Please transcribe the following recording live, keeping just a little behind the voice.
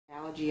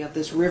analogy of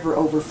this river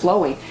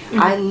overflowing.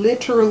 I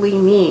literally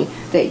mean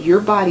that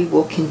your body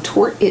will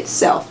contort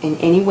itself in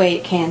any way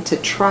it can to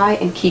try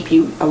and keep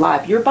you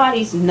alive. Your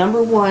body's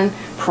number one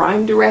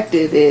prime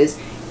directive is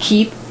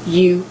keep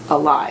you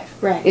alive.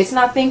 Right. It's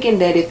not thinking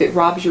that if it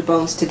robs your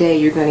bones today,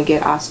 you're going to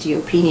get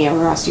osteopenia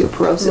or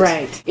osteoporosis.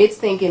 Right. It's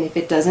thinking if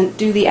it doesn't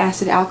do the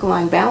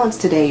acid-alkaline balance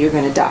today, you're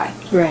going to die.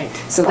 Right.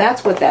 So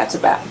that's what that's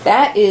about.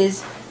 That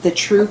is the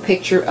true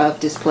picture of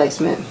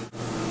displacement.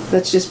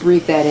 Let's just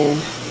breathe that in.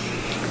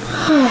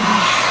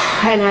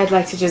 And I'd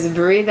like to just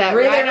breathe that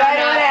Breathe right it right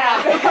on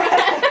out.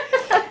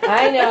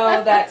 I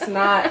know that's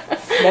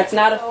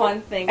not a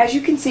fun thing. As you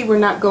can see, we're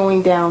not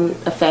going down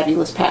a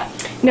fabulous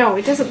path. No,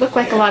 it doesn't look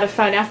like a lot of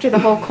fun after the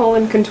whole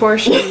colon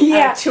contortion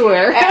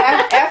tour.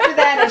 After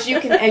that, as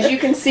you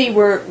can see,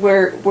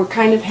 we're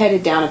kind of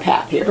headed down a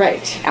path here.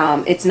 Right.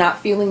 It's not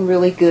feeling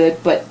really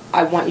good, but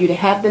I want you to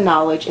have the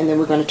knowledge, and then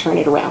we're going to turn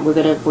it around. We're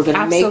going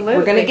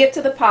to get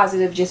to the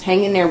positive. Just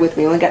hang in there with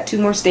me. We only got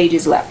 2 more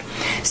stages left.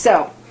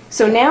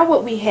 So now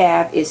what we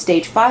have is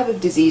stage 5 of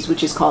disease,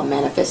 which is called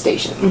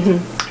manifestation.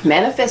 Mm-hmm.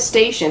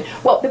 Manifestation,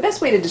 well, the best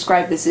way to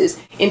describe this is,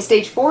 in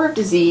stage 4 of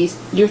disease,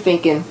 you're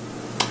thinking,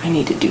 I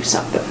need to do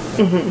something.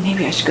 Mm-hmm.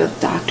 Maybe I should go to the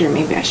doctor.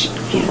 Maybe I should,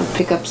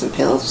 pick up some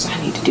pills. I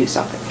need to do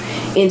something.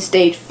 In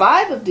stage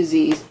 5 of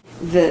disease,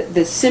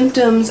 the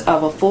symptoms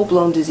of a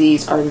full-blown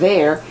disease are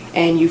there,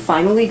 and you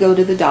finally go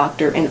to the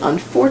doctor, and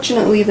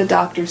unfortunately the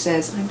doctor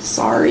says, I'm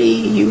sorry,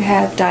 you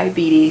have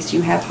diabetes,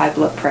 you have high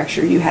blood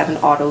pressure, you have an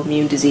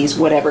autoimmune disease,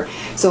 whatever.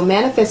 So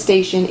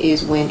manifestation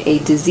is when a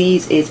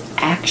disease is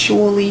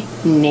actually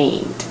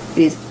named. It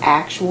is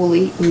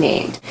actually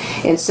named.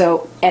 And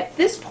so at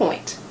this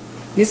point,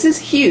 this is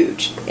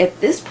huge,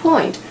 at this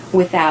point,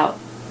 without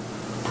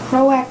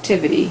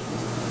proactivity,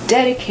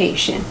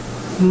 dedication,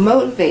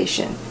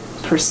 motivation,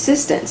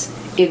 persistence,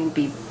 it will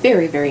be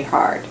very, very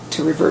hard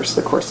to reverse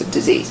the course of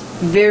disease.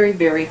 Very,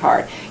 very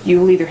hard. You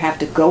will either have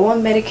to go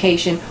on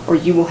medication, or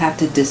you will have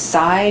to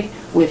decide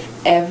with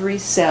every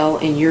cell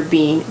in your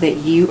being that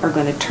you are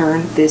going to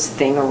turn this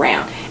thing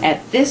around.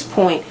 At this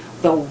point,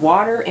 the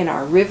water in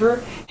our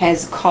river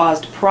has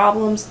caused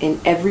problems in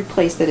every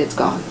place that it's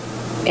gone.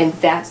 And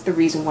that's the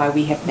reason why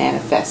we have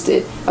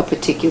manifested a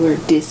particular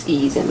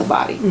dis-ease in the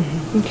body.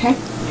 Mm-hmm. Okay?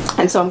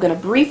 And so I'm going to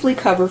briefly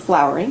cover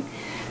flowering,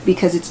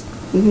 because it's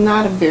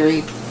not a very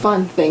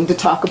fun thing to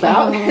talk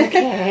about. Oh,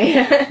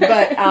 okay.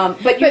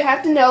 but you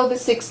have to know the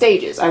 6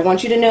 stages. I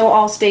want you to know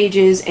all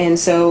stages, and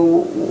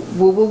so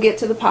we'll get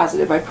to the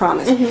positive, I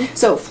promise. Mm-hmm.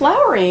 So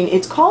flowering,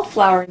 it's called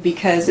flowering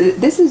because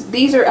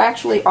these are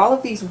actually, all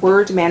of these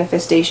words,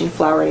 manifestation,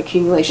 flower, and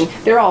accumulation,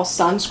 they're all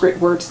Sanskrit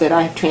words that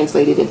I have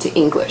translated into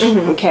English.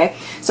 Mm-hmm. Okay?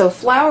 So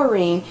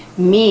flowering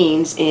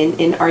means, in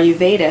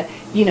Ayurveda,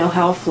 you know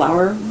how a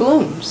flower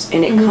blooms,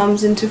 and it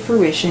comes into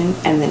fruition,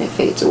 and then it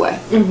fades away.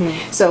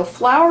 Mm-hmm. So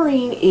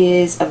flowering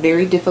is a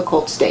very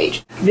difficult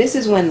stage. This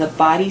is when the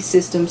body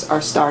systems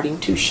are starting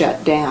to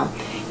shut down.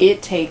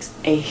 It takes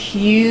a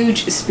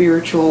huge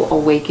spiritual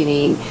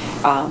awakening,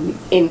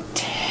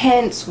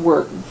 intense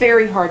work,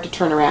 very hard to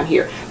turn around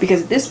here,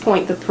 because at this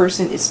point the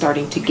person is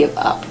starting to give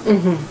up.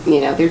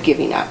 Mm-hmm. They're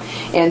giving up.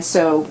 And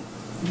so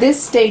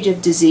this stage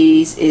of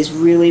disease is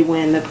really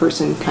when the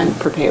person kind of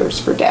prepares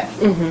for death.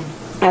 Mm-hmm.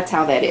 That's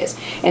how that is.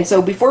 And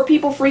so before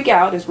people freak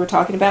out, as we're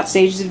talking about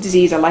stages of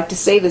disease, I like to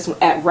say this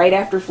right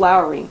after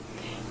flowering.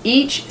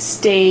 Each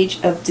stage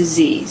of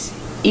disease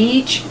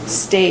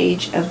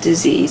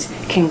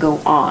can go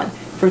on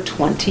for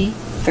 20,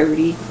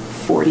 30,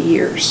 40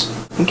 years.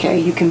 Okay?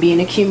 You can be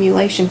in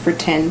accumulation for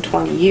 10,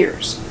 20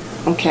 years.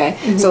 Okay?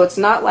 Mm-hmm. So it's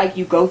not like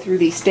you go through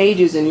these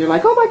stages and you're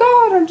like, oh my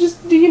God,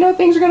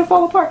 things are going to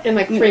fall apart. In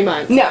like 3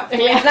 months. No,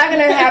 it's not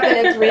going to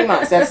happen in 3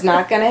 months. That's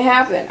not going to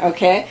happen,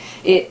 okay?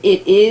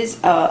 It is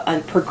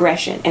a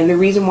progression. And the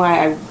reason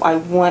why I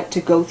want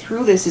to go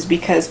through this is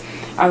because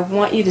I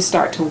want you to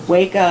start to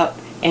wake up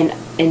and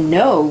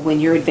know when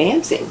you're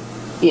advancing.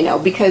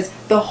 Because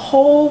the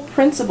whole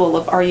principle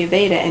of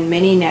Ayurveda and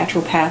many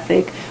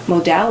naturopathic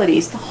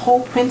modalities, the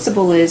whole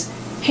principle is,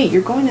 hey,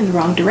 you're going in the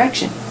wrong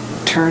direction.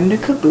 Turn the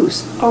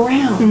caboose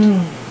around.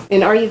 Mm.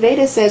 And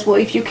Ayurveda says, well,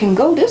 if you can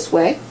go this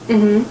way,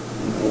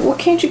 well,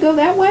 can't you go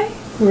that way?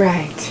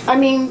 Right. I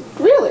mean,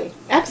 really.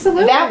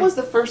 Absolutely. That was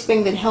the first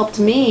thing that helped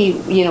me,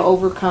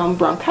 overcome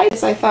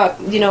bronchitis. I thought,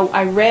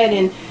 I read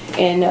in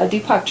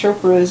Deepak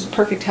Chopra's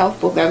Perfect Health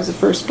book, that was the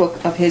first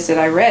book of his that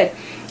I read,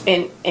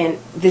 and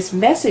this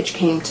message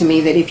came to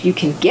me that if you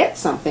can get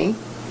something,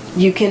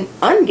 you can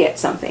unget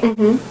something.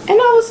 Mm-hmm. And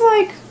I was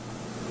like,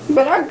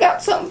 but I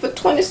got something for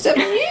 27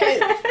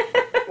 years.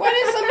 Why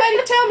didn't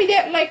somebody tell me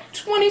that like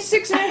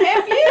 26 and a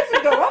half years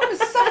ago? I was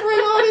suffering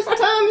all this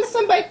time and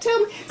somebody tell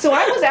me. So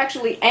I was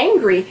actually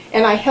angry,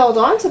 and I held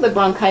on to the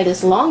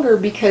bronchitis longer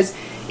because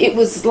it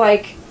was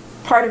like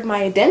part of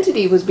my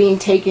identity was being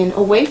taken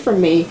away from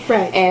me.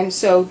 Right. And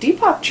so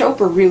Deepak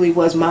Chopra really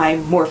was my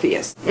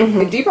Morpheus.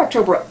 Mm-hmm. And Deepak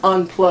Chopra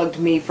unplugged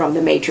me from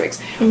the matrix.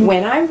 Mm-hmm.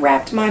 When I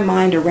wrapped my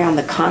mind around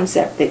the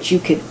concept that you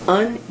could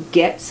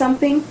unget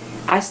something,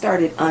 I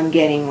started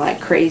ungetting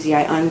like crazy.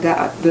 I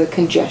ungot the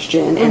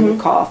congestion and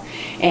the cough,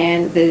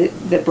 and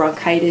the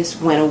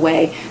bronchitis went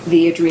away,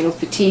 the adrenal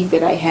fatigue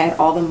that I had,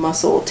 all the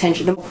muscle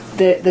tension.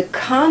 The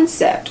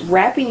concept,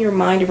 wrapping your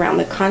mind around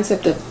the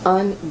concept of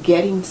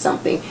ungetting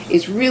something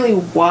is really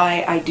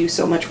why I do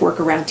so much work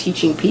around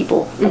teaching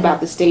people about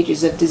the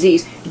stages of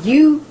disease.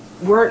 You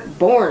weren't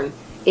born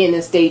in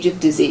a stage of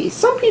disease.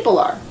 Some people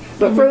are.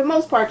 But for the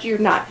most part, you're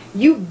not.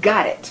 You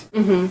got it.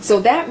 So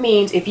that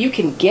means if you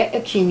can get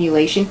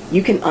accumulation,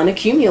 you can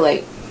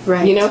unaccumulate.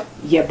 Right. You know,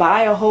 you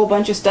buy a whole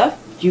bunch of stuff,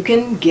 you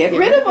can get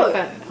rid of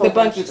a whole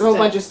bunch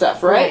of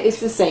stuff, right? It's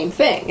the same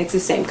thing. It's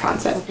the same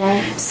concept.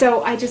 Right.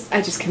 So I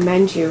just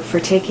commend you for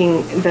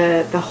taking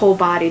the whole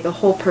body, the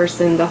whole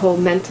person, the whole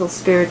mental,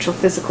 spiritual,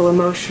 physical,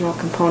 emotional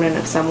component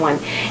of someone,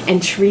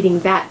 and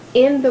treating that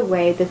in the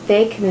way that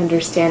they can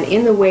understand,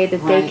 in the way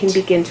that they can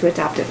begin to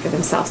adopt it for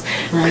themselves.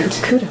 Right.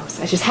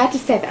 Kudos. I just had to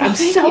say that. I'm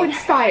so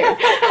inspired.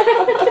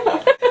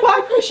 Well,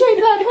 I appreciate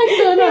that. Thanks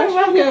so much. You're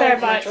welcome very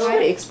much. I try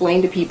to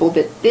explain to people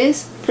that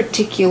this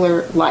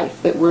particular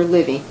life that we're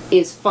living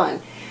is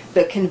fun.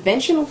 The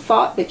conventional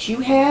thought that you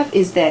have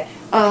is that,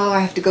 oh, I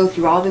have to go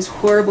through all this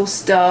horrible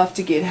stuff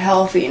to get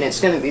healthy and it's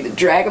going to be the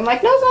drag. I'm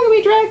like, no, it's not going to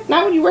be a drag.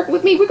 Not when you work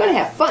with me. We're going to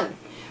have fun.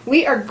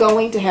 We are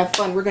going to have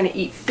fun. We're going to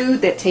eat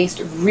food that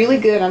tastes really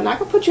good. I'm not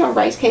going to put you on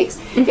rice cakes.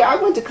 Yeah, I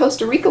went to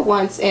Costa Rica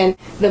once, and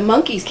the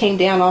monkeys came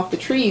down off the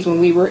trees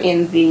when we were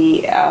in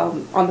the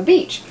on the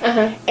beach.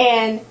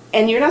 And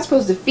you're not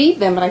supposed to feed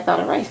them, but I thought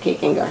a rice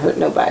cake ain't going to hurt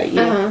nobody. You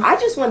know? I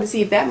just wanted to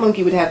see if that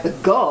monkey would have the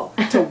gall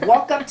to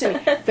walk up to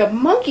me. The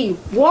monkey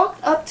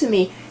walked up to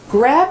me,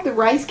 grabbed the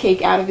rice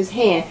cake out of his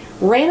hand,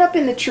 ran up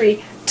in the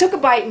tree, took a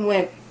bite, and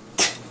went...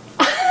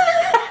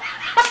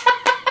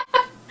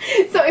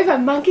 So if a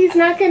monkey's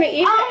not going to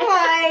eat I'm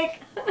like,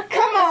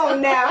 come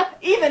on now.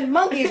 Even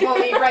monkeys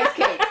won't eat rice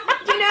cakes.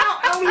 You know,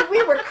 I mean,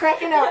 we were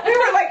cracking up. We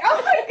were like,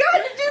 oh my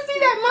God, did you see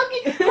that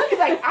monkey? Monkey's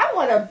like, I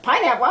want a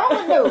pineapple. I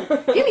want no,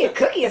 give me a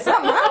cookie or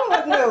something. I don't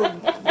want no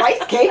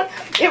rice cake.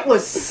 It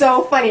was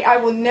so funny. I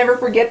will never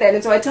forget that.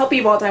 And so I tell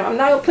people all the time, I'm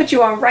not going to put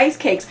you on rice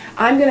cakes.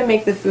 I'm going to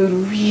make the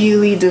food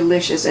really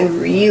delicious and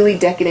really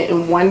decadent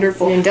and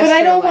wonderful. But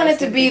I don't want it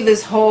to be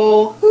this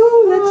whole,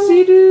 ooh, let's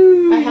see,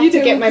 I have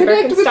to get my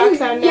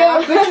Birkenstocks on now.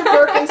 Yeah, put your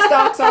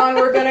Birkenstocks on.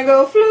 We're going to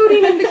go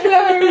floating in the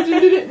clouds.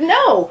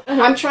 No,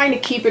 I'm trying to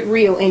keep it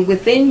real. And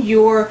within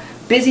your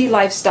busy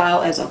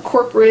lifestyle as a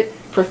corporate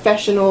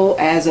professional,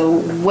 as a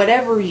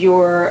whatever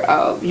your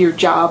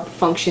job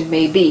function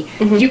may be,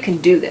 you can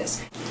do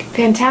this.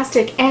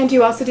 Fantastic. And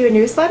you also do a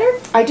newsletter?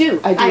 I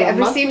do. I've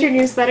received your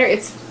newsletter.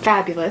 It's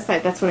fabulous.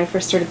 That's when I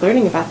first started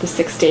learning about the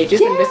 6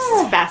 stages. And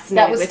was fascinated.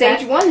 That was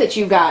stage 1 that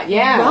you got.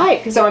 Yeah.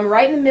 Right. So I'm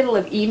right in the middle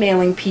of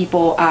emailing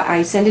people.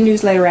 I send a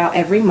newsletter out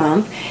every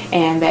month,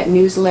 and that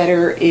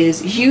newsletter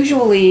is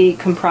usually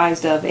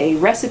comprised of a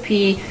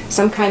recipe,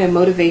 some kind of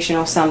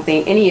motivational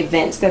something, any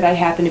events that I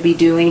happen to be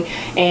doing,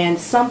 and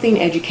something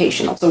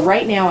educational. So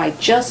right now I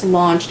just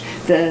launched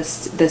the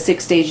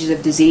 6 stages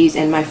of disease,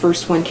 and my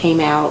first one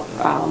came out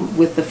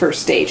with the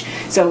first stage.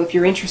 So if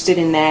you're interested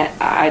in that,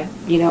 I'd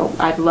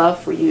love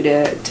for you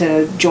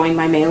to join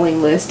my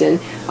mailing list, and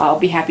I'll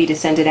be happy to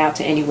send it out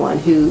to anyone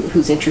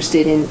who's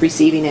interested in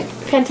receiving it.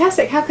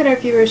 Fantastic. How can our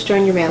viewers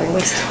join your mailing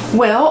list?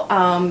 Well,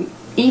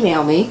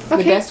 email me. Okay.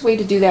 The best way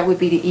to do that would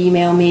be to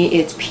email me.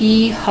 It's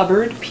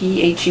phubbard, Phubbard,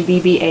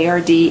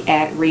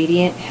 at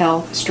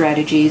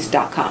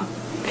radianthealthstrategies.com.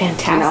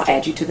 Fantastic. And I'll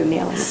add you to the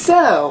mailing list.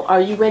 So,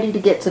 are you ready to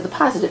get to the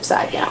positive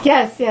side now?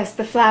 Yes,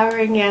 the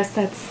flowering, yes,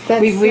 that's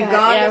we've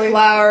gone to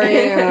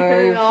flowering,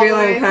 we're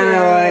feeling kind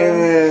of like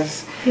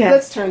this. Yes.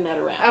 Let's turn that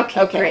around.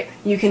 Okay, great.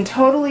 You can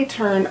totally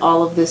turn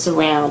all of this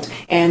around,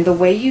 and the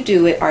way you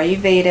do it,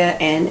 Ayurveda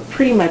and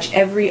pretty much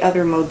every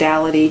other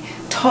modality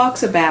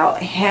talks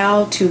about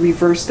how to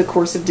reverse the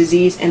course of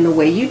disease, and the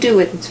way you do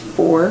it is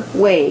 4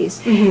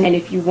 ways. And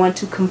if you want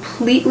to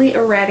completely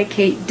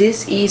eradicate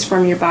dis-ease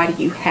from your body,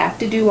 you have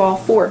to do all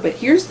 4. But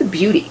here's the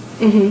beauty.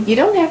 You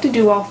don't have to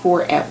do all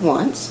 4 at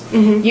once.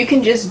 You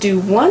can just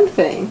do one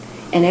thing,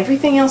 and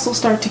everything else will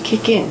start to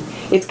kick in.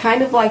 It's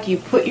kind of like you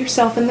put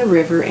yourself in the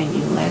river and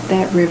you let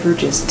that river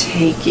just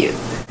take you.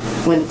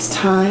 When it's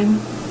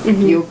time,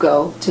 you'll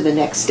go to the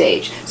next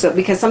stage. So,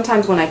 because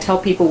sometimes when I tell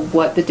people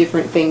what the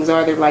different things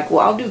are, they're like,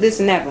 well, I'll do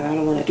this and that, but I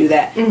don't want to do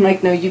that.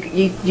 Like, no,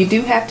 you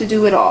do have to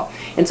do it all.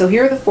 And so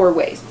here are the 4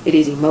 ways. It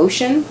is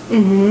emotion,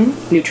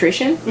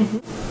 nutrition,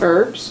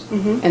 herbs,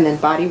 and then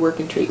body work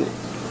and treatment.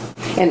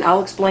 And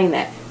I'll explain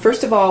that.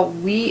 First of all,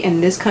 we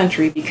in this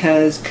country,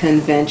 because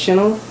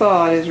conventional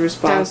thought is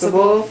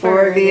responsible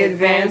for the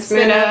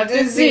advancement of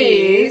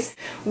disease,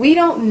 we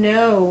don't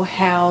know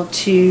how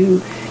to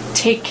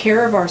take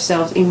care of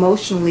ourselves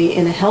emotionally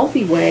in a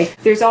healthy way.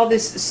 There's all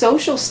this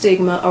social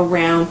stigma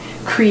around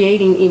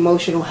creating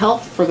emotional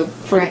health for the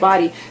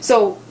body.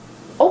 So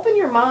open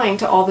your mind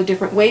to all the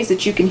different ways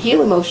that you can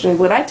heal emotionally.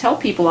 What I tell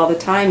people all the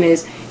time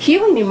is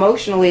healing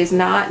emotionally is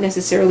not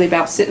necessarily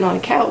about sitting on a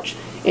couch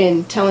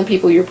and telling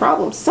people your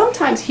problems.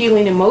 Sometimes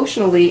healing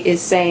emotionally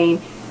is saying,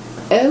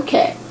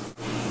 okay,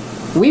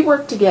 we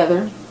work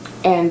together,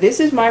 and this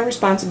is my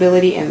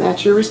responsibility, and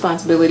that's your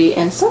responsibility,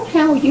 and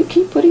somehow you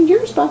keep putting your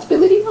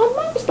responsibility on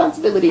my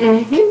responsibility.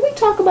 Mm-hmm. Can we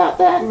talk about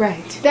that?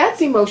 Right.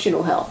 That's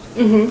emotional health.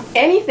 Mm-hmm.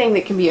 Anything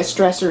that can be a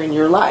stressor in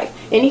your life,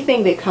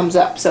 anything that comes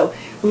up. So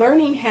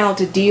learning how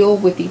to deal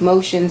with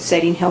emotions,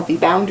 setting healthy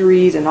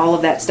boundaries, and all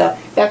of that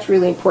stuff, that's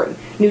really important.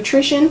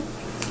 Nutrition,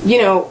 you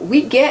know,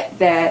 we get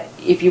that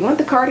if you want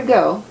the car to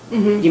go,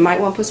 mm-hmm. you might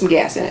want to put some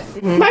gas in it.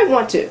 Mm-hmm. Might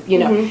want to, you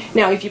know. Mm-hmm.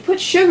 Now, if you put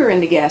sugar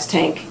in the gas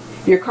tank,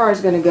 your car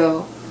is going to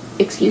go,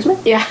 excuse me?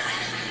 Yeah.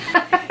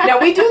 Now,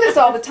 we do this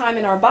all the time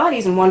in our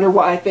bodies and wonder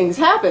why things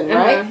happen,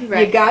 right?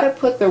 Right. You got to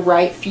put the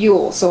right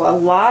fuel. So a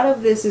lot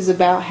of this is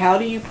about how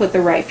do you put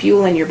the right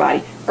fuel in your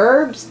body.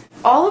 Herbs,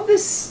 all of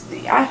this,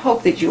 I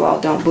hope that you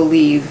all don't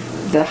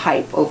believe the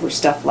hype over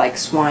stuff like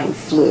swine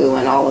flu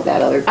and all of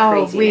that other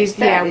craziness.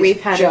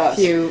 We've had a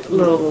few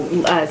little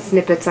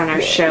snippets on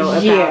our show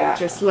about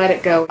just let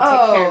it go, take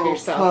care of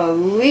yourself.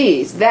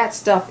 Please, that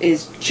stuff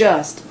is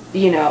just,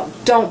 you know,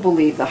 don't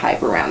believe the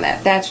hype around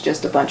that. That's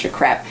just a bunch of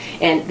crap.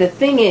 And the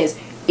thing is,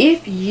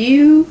 if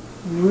you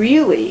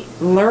really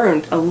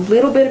learned a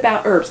little bit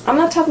about herbs, I'm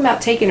not talking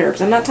about taking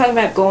herbs, I'm not talking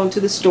about going to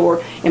the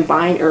store and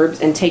buying herbs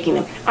and taking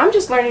them. I'm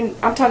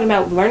talking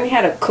about learning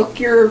how to cook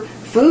your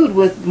food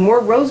with more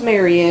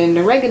rosemary and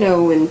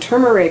oregano and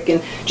turmeric, and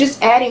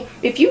just adding,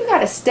 if you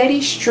got a steady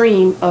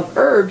stream of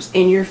herbs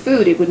in your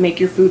food, it would make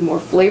your food more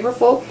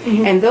flavorful,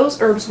 mm-hmm. and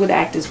those herbs would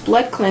act as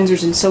blood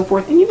cleansers and so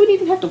forth, and you wouldn't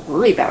even have to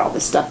worry about all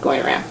this stuff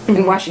going around. Mm-hmm.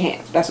 And wash your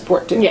hands. That's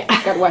important too. Yeah.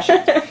 Gotta wash your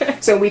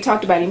hands. So we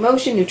talked about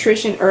emotion,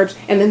 nutrition, herbs,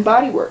 and then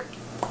body work.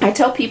 I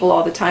tell people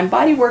all the time,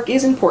 body work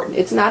is important.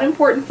 It's not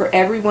important for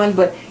everyone,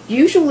 but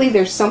usually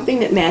there's something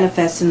that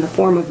manifests in the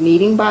form of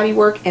needing body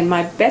work, and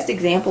my best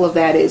example of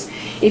that is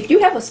if you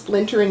have a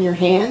splinter in your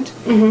hand,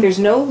 mm-hmm. there's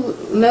no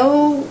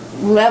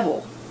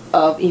level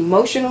of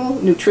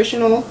emotional,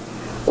 nutritional,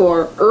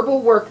 or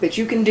herbal work that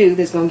you can do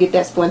that's going to get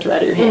that splinter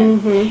out of your hand.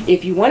 Mm-hmm.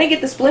 If you want to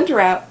get the splinter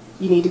out,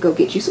 you need to go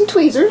get you some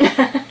tweezers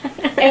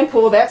and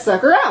pull that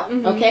sucker out,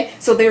 mm-hmm. okay?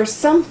 So there are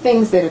some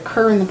things that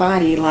occur in the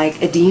body,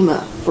 like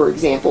edema, for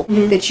example,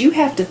 mm-hmm. that you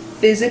have to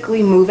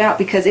physically move out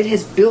because it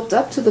has built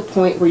up to the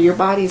point where your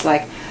body's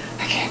like,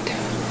 I can't do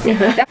it.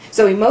 Mm-hmm.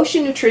 So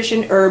emotion,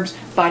 nutrition, herbs,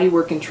 body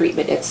work, and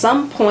treatment. At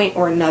some point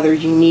or another,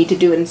 you need to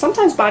do it. And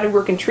sometimes body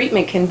work and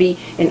treatment can be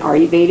an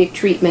Ayurvedic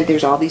treatment.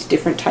 There's all these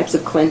different types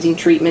of cleansing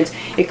treatments.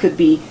 It could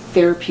be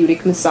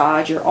therapeutic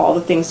massage or all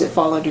the things that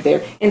fall under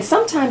there. And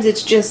sometimes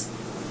it's just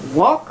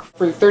walk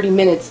for 30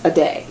 minutes a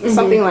day, mm-hmm.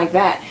 something like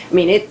that. I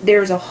mean,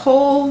 there's a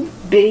whole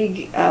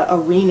big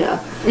arena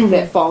mm-hmm.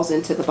 that falls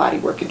into the body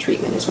work and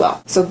treatment as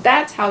well. So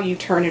that's how you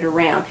turn it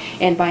around.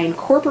 And by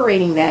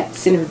incorporating that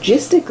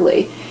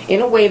synergistically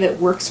in a way that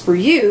works for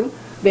you,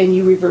 then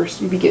you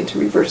begin to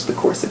reverse the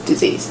course of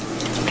disease.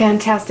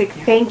 Fantastic.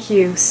 Thank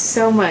you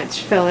so much,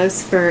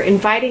 Phyllis, for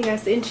inviting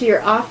us into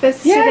your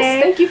office today.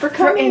 Yes, thank you for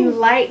coming. For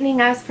enlightening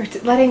us, for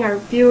letting our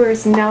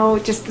viewers know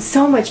just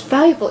so much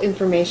valuable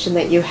information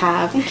that you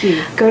have. Thank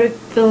you. Go to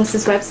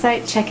Phyllis's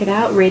website, check it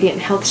out,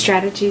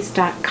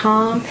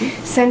 radianthealthstrategies.com.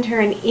 Mm-hmm. Send her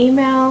an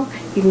email.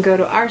 You can go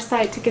to our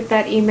site to get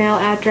that email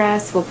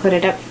address. We'll put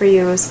it up for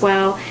you as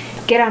well.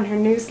 Get on her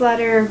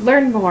newsletter,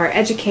 learn more,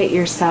 educate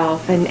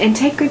yourself, and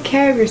take good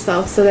care of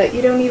yourself so that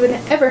you don't even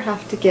ever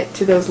have to get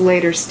to those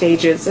later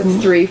stages of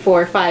 3,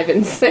 4, 5,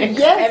 and 6.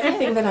 Yes,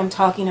 everything that I'm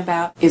talking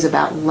about is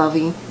about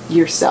loving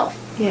yourself.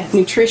 Yes.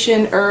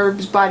 Nutrition,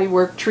 herbs, body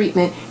work,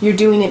 treatment, you're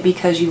doing it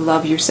because you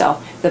love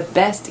yourself. The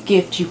best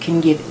gift you can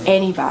give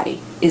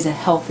anybody is a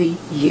healthy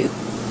you.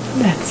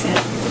 That's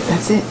it.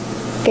 That's it.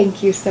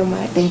 Thank you so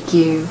much. Thank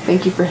you.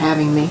 Thank you for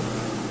having me.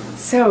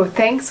 So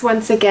thanks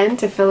once again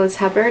to Phyllis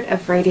Hubbard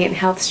of Radiant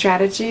Health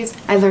Strategies.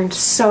 I learned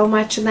so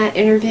much in that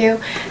interview.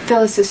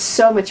 Phyllis is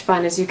so much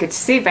fun, as you could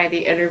see by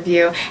the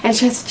interview, and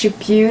she has such a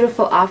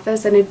beautiful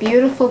office and a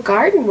beautiful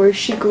garden where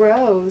she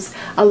grows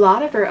a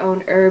lot of her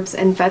own herbs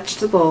and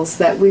vegetables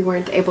that we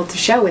weren't able to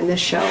show in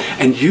this show.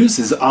 And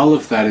uses all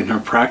of that in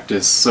her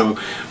practice. So,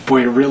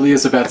 boy, it really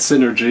is about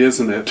synergy,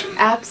 isn't it?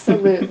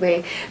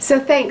 Absolutely. So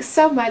thanks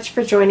so much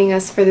for joining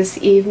us for this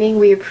evening.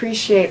 We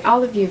appreciate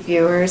all of you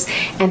viewers,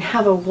 and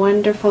have a wonderful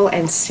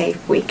and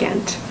safe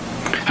weekend.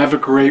 Have a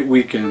great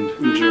weekend.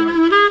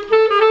 Enjoy.